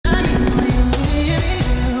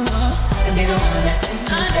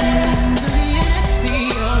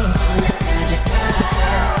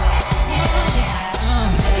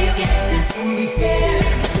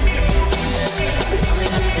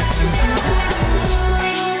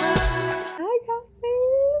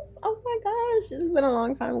has been a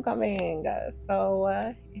long time coming. So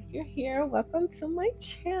if you're here, welcome to my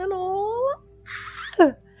channel.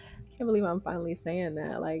 Can't believe I'm finally saying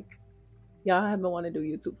that. Like, y'all have been wanting to do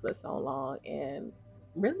YouTube for so long, and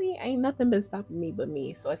really ain't nothing been stopping me but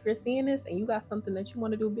me. So if you're seeing this and you got something that you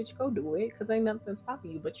want to do, bitch, go do it, because ain't nothing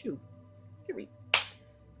stopping you but you. Period.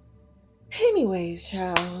 Anyways,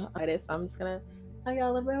 child, I'm just gonna tell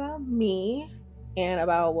y'all a little bit about me and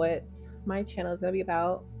about what my channel is gonna be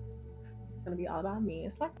about. It's gonna be all about me.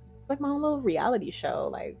 It's like my own little reality show,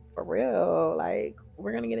 like, for real. Like,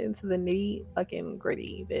 we're gonna get into the nitty fucking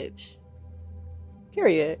gritty, bitch.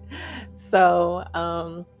 Period. So,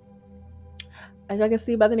 as y'all can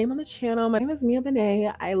see by the name on the channel, my name is Mia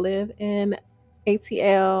Benét. I live in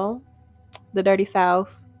ATL, the dirty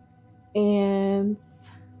South. And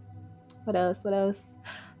what else?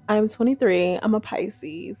 I'm 23. I'm a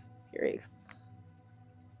Pisces. Period.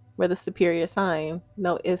 We're the superior sign.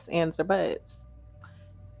 No ifs, ands, or buts.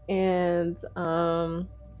 And I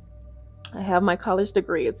have my college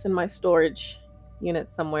degree. It's in my storage unit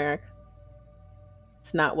somewhere.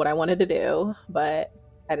 It's not what I wanted to do, but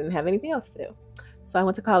I didn't have anything else to do. So I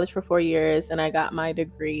went to college for 4 years and I got my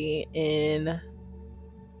degree in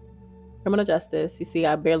criminal justice. You see,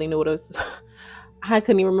 I barely knew what it was. I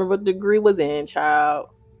couldn't even remember what the degree was in, child.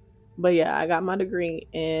 But yeah, I got my degree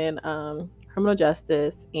in criminal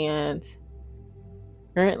justice, and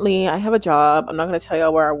currently I have a job. I'm not going to tell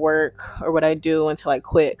y'all where I work or what I do until I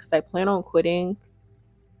quit, because I plan on quitting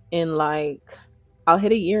in I'll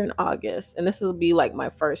hit a year in August, and this will be like my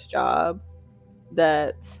first job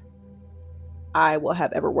that I will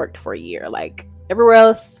have ever worked for a year. Like, everywhere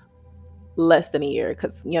else, less than a year,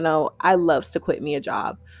 because I loves to quit me a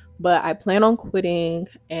job. But I plan on quitting,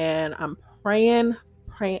 and I'm praying.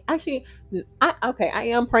 Actually, I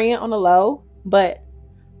am praying on the low, but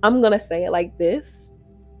I'm gonna say it like this: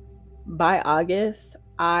 by August,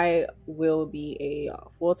 I will be a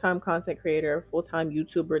full-time content creator, full-time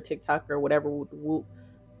YouTuber, TikToker, whatever.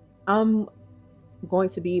 I'm going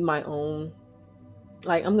to be my own.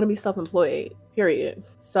 Like, I'm gonna be self-employed. Period.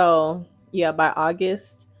 So yeah, by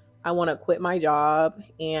August, I want to quit my job,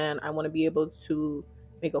 and I want to be able to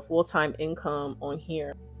make a full-time income on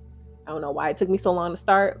here. I don't know why it took me so long to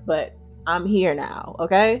start, but I'm here now.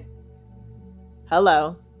 Okay.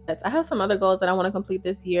 Hello. I have some other goals that I want to complete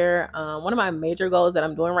this year. One of my major goals that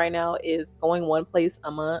I'm doing right now is going one place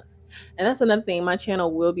a month. And that's another thing. My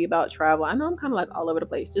channel will be about travel. I know I'm kind of like all over the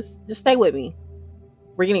place. Just stay with me.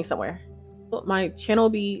 We're getting somewhere. My channel will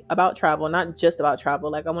be about travel, not just about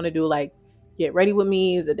travel. Like, I want to do get ready with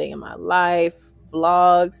me, is a day in my life,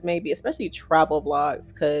 vlogs, maybe, especially travel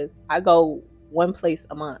vlogs, because I go one place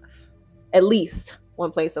a month. At least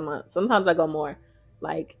one place a month. Sometimes I go more.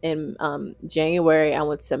 Like, in January, I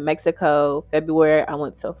went to Mexico. February, I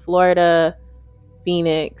went to Florida,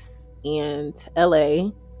 Phoenix, and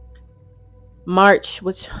LA. March,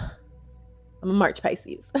 which I'm a March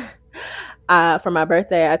Pisces. For my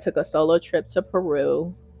birthday, I took a solo trip to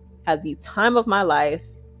Peru. Had the time of my life.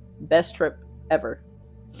 Best trip ever.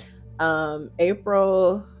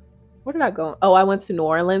 April, where did I go? Oh, I went to New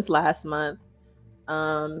Orleans last month.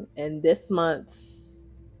 And this month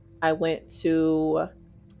I went to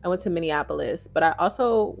Minneapolis, but I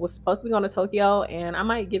also was supposed to be going to Tokyo, and I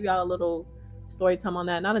might give y'all a little story time on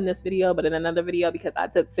that, not in this video, but in another video, because I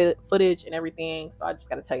took footage and everything. So I just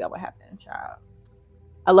got to tell y'all what happened, child.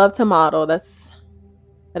 I love to model. That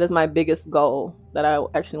is my biggest goal that I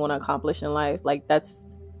actually want to accomplish in life. Like, that's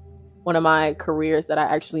one of my careers that I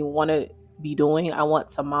actually want to be doing. I want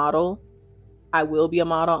to model. I will be a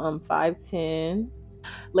model. I'm 5'10".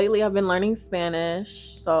 Lately, I've been learning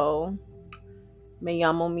Spanish, so me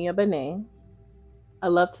llamo Mia Benét. I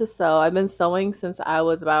love to sew. I've been sewing since I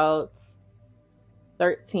was about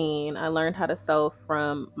 13. I learned how to sew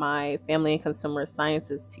from my Family and Consumer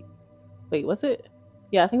Sciences teacher. Wait, was it?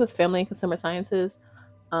 Yeah, I think it was Family and Consumer Sciences.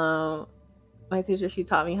 My teacher, she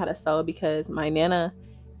taught me how to sew because my Nana,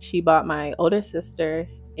 she bought my older sister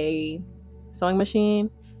a sewing machine,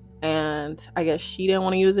 and I guess she didn't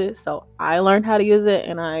want to use it, so I learned how to use it,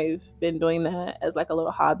 and I've been doing that as like a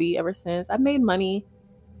little hobby ever since. I've made money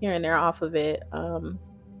here and there off of it. I'll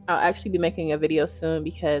actually be making a video soon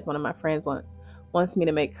because one of my friends wants me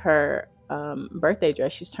to make her birthday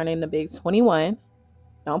dress. She's turning the big 21.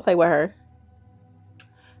 Don't play with her.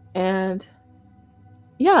 And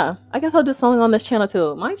yeah, I guess I'll do sewing on this channel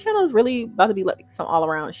too. My channel is really about to be like some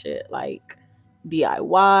all-around shit, like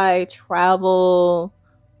DIY, travel,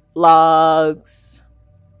 vlogs.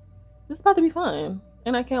 It's about to be fun,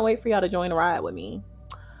 and I can't wait for y'all to join the ride with me.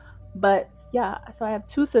 But yeah, so I have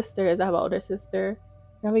two sisters. I have an older sister,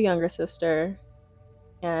 I have a younger sister.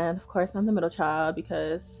 And of course, I'm the middle child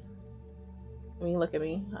because, I mean, look at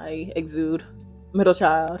me. I exude middle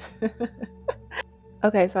child.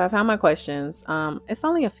 Okay, so I found my questions. It's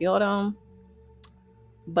only a few of them,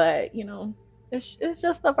 but it's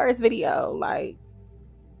just the first video. Like,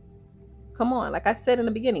 come on. Like I said in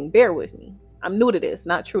the beginning, bear with me. I'm new to this,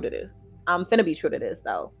 not true to this. I'm finna be true to this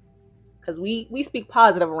though, because we speak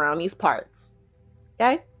positive around these parts.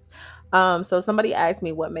 Okay. So somebody asked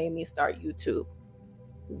me what made me start YouTube.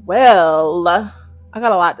 Well, I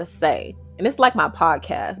got a lot to say, and it's like my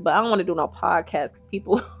podcast, but I don't want to do no podcast because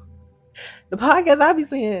people, the podcast I be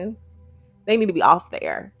seeing, they need to be off the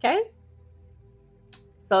air. Okay.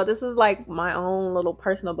 So this is like my own little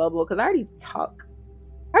personal bubble because I already talk.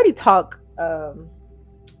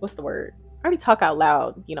 What's the word? I already talk out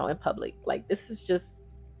loud, in public. Like this is just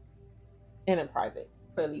in private.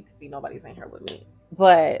 Clearly, you can see nobody's in here with me.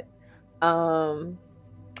 But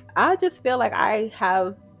I just feel like I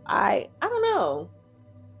don't know.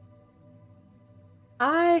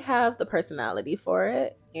 I have the personality for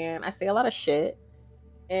it, and I say a lot of shit,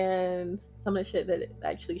 and some of the shit that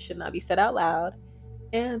actually should not be said out loud.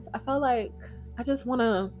 And I felt like I just want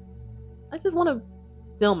to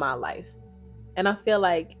film my life. And I feel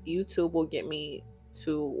like YouTube will get me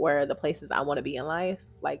to where the places I want to be in life,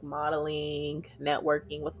 like modeling,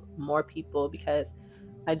 networking with more people, because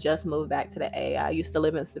I just moved back to the A. I used to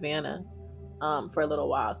live in Savannah for a little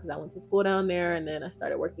while because I went to school down there, and then I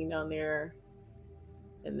started working down there.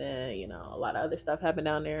 And then, a lot of other stuff happened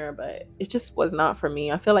down there, but it just was not for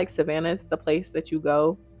me. I feel like Savannah is the place that you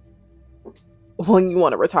go when you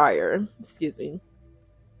want to retire. Excuse me.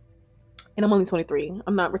 And I'm only 23.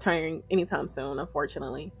 I'm not retiring anytime soon,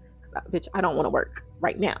 unfortunately. Bitch, I don't want to work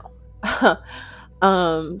right now.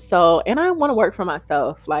 And I want to work for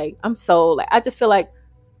myself. Like, I just feel like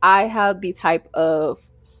I have the type of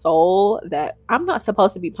soul that I'm not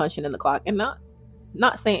supposed to be punching in the clock, and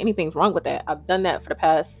not saying anything's wrong with that. I've done that for the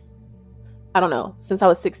past, I don't know, since I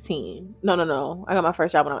was 16. No. I got my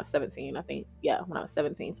first job when I was 17, I think. Yeah, when I was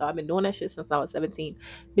 17. So I've been doing that shit since I was 17.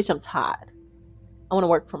 Bitch, I'm tired. I want to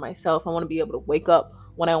work for myself. I want to be able to wake up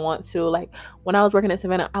when I want to. Like when I was working at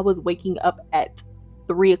Savannah, I was waking up at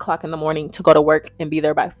 3 o'clock in the morning to go to work and be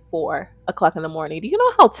there by 4 o'clock in the morning. Do you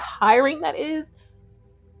know how tiring that is?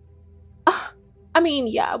 I mean,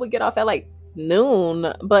 yeah, I would get off at like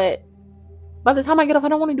noon, but by the time I get off, I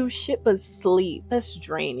don't want to do shit but sleep. That's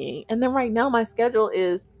draining. And then right now, my schedule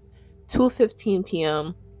is 2:15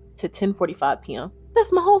 p.m. to 10:45 p.m.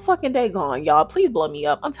 That's my whole fucking day gone, y'all. Please blow me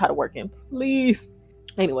up. I'm tired of working. Please.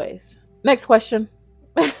 Anyways, next question.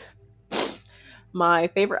 My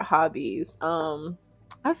favorite hobbies.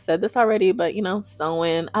 I said this already, but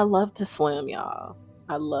sewing. I love to swim, y'all.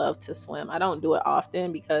 I love to swim. I don't do it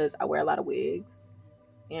often because I wear a lot of wigs.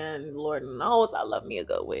 And Lord knows I love me a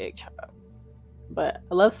good wig, child. But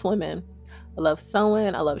I love swimming. I love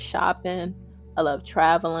sewing. I love shopping. I love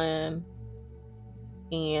traveling.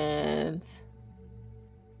 And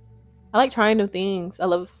I like trying new things. I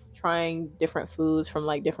love trying different foods from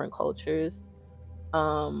like different cultures.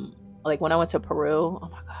 Like when I went to Peru, oh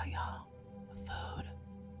my god, y'all,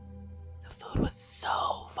 the food was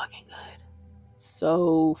so fucking good.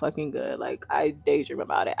 So fucking good. Like I daydream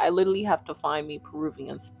about it. I literally have to find me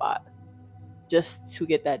Peruvian spots just to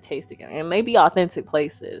get that taste again. And they be authentic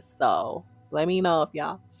places. So let me know if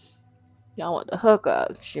y'all want the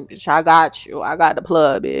hookup. Bitch, I got you. I got the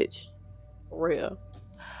plug, bitch. For real.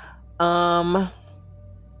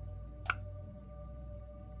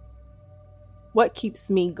 What keeps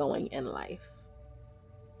me going in life?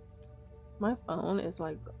 My phone is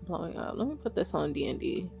like blowing up. Let me put this on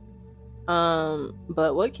D&D.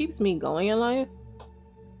 But what keeps me going in life?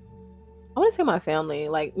 I want to say my family.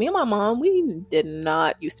 Like me and my mom, we did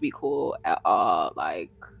not used to be cool at all. Like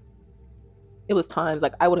it was times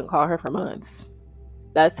like I wouldn't call her for months.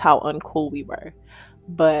 That's how uncool we were.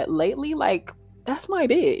 But lately, like that's my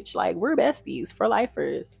bitch. Like we're besties for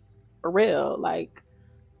lifers. For real. Like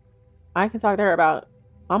I can talk to her about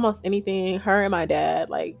almost anything. Her and my dad,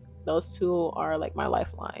 like those two are like my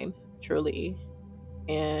lifeline, truly.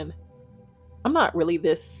 And I'm not really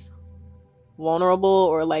this vulnerable,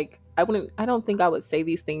 or like I don't think I would say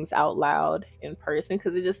these things out loud in person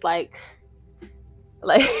because it's just like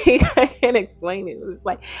I can't explain it. It's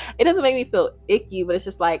like it doesn't make me feel icky, but it's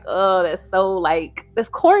just like, oh, that's so like that's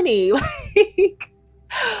corny. Like,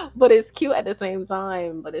 but it's cute at the same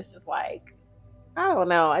time. But it's just like I don't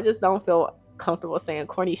know. I just don't feel comfortable saying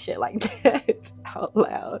corny shit like that out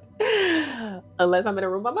loud unless I'm in a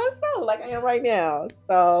room by myself like I am right now.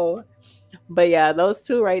 So but yeah, those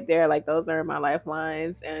two right there, like those are my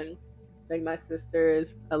lifelines. And like my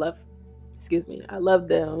sisters, I love excuse me, I love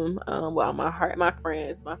them. Well, my heart, my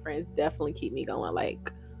friends definitely keep me going.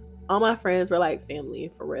 Like, all my friends were like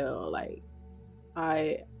family for real. Like,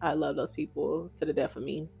 I love those people to the death of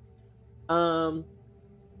me. Um,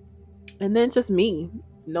 and then just me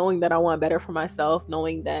knowing that I want better for myself,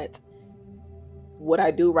 knowing that what I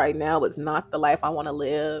do right now is not the life I want to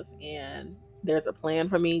live, and there's a plan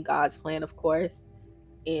for me, God's plan, of course.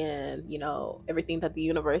 And everything that the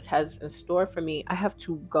universe has in store for me, I have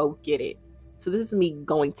to go get it. So this is me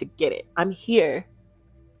going to get it. I'm here.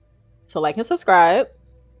 So like and subscribe,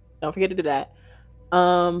 don't forget to do that.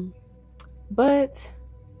 But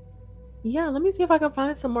yeah, let me see if I can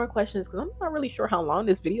find some more questions, because I'm not really sure how long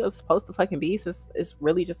this video is supposed to fucking be, since it's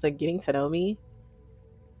really just like getting to know me.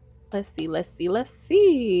 Let's see.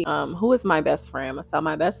 Who is my best friend? So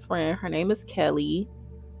my best friend, her name is Kelly.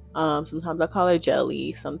 Sometimes I call her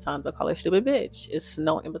Jelly. Sometimes I call her Stupid Bitch. It's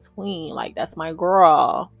no in between. Like, that's my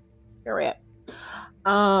girl. Period.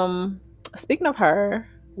 Speaking of her,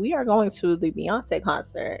 we are going to the Beyonce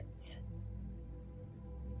concert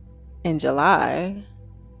in July.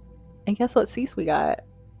 And guess what seats we got?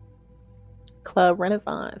 Club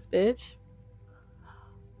Renaissance, bitch.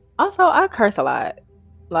 Also, I curse a lot.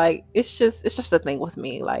 Like, it's just a thing with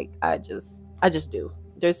me. Like, I just do.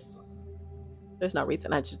 There's no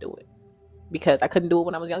reason. I just do it. Because I couldn't do it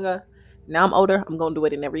when I was younger. Now I'm older. I'm going to do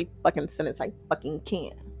it in every fucking sentence I fucking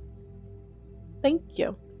can. Thank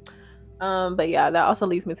you. But yeah, that also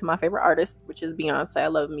leads me to my favorite artist, which is Beyonce. I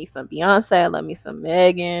love me some Beyonce. I love me some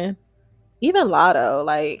Megan. Even Lotto.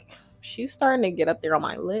 Like, she's starting to get up there on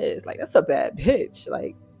my list. Like, that's a bad bitch.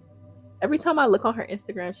 Like, every time I look on her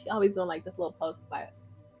Instagram, she always doing like this little post, like,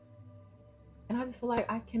 and I just feel like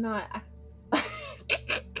I cannot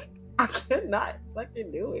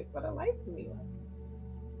fucking do it for the life of me.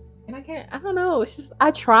 And I don't know. It's just,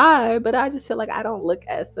 I try, but I just feel like I don't look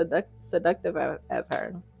as seductive as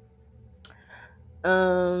her.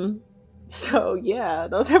 So yeah,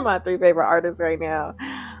 those are my 3 favorite artists right now.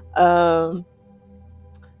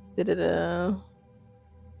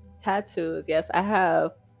 Tattoos. Yes, I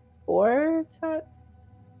have 4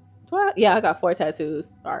 I got 4 tattoos.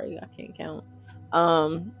 Sorry, I can't count.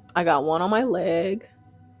 I got one on my leg.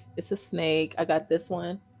 It's a snake. I got this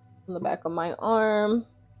one on the back of my arm.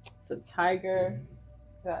 It's a tiger.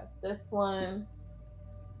 I got this one.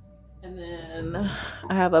 And then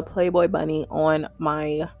I have a Playboy bunny on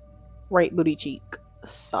my right booty cheek.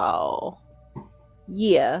 So,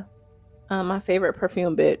 yeah. My favorite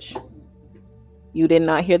perfume, bitch. You did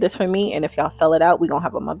not hear this from me. And if y'all sell it out, we gonna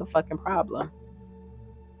have a motherfucking problem.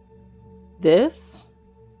 This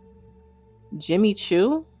Jimmy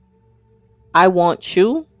Choo, I Want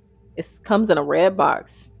Choo. It comes in a red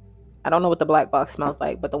box. I don't know what the black box smells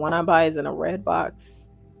like, but the one I buy is in a red box.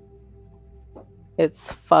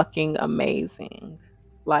 It's fucking amazing.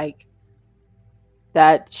 Like,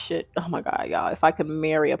 that shit. Oh my god, y'all. If I could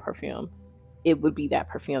marry a perfume, it would be that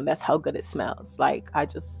perfume. That's how good it smells. Like, I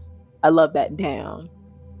love that down.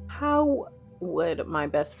 How would my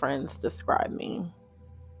best friends describe me?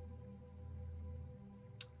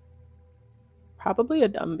 Probably a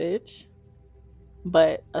dumb bitch,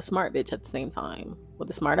 but a smart bitch at the same time, with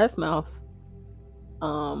a smart ass mouth.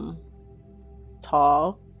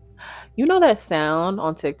 Tall. You know that sound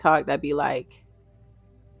on TikTok that be like,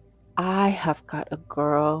 I have got a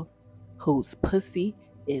girl whose pussy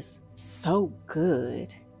is so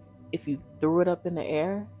good, if you threw it up in the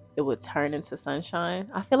air, it would turn into sunshine.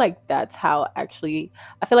 I feel like that's how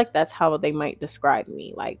they might describe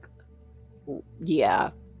me. Like, yeah.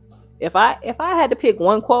 If I had to pick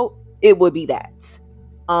one quote, it would be that.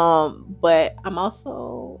 But I'm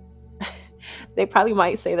also they probably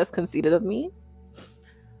might say that's conceited of me.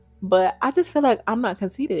 But I just feel like I'm not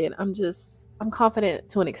conceited. I'm confident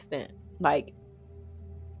to an extent. Like,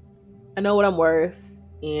 I know what I'm worth,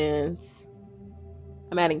 and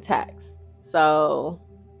I'm adding tax. So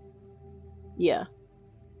yeah.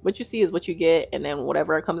 What you see is what you get, and then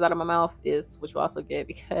whatever comes out of my mouth is what you also get,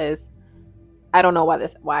 because I don't know why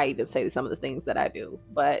I even say some of the things that I do,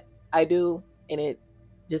 but I do, and it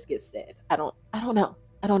just gets said. I don't know.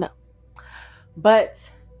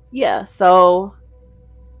 But yeah, so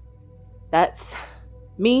that's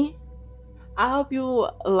me. I hope you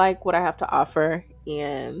like what I have to offer,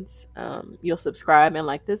 and you'll subscribe and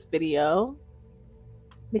like this video,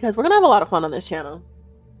 because we're gonna have a lot of fun on this channel.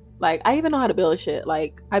 Like, I even know how to build shit.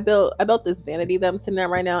 Like, I built this vanity that I'm sitting at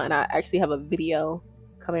right now, and I actually have a video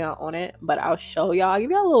coming out on it, but I'll show y'all. I'll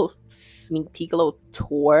give y'all a little sneak peek, a little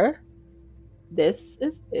tour. This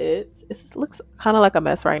is it. It looks kind of like a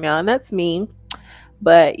mess right now, and that's me.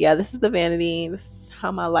 But yeah, this is the vanity. This is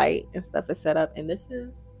how my light and stuff is set up, and this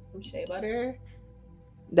is some shea butter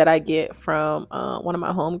that I get from one of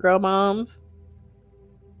my homegirl moms.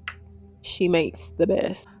 She makes the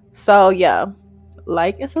best. So yeah,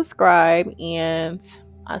 like and subscribe, and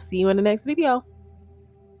I'll see you in the next video.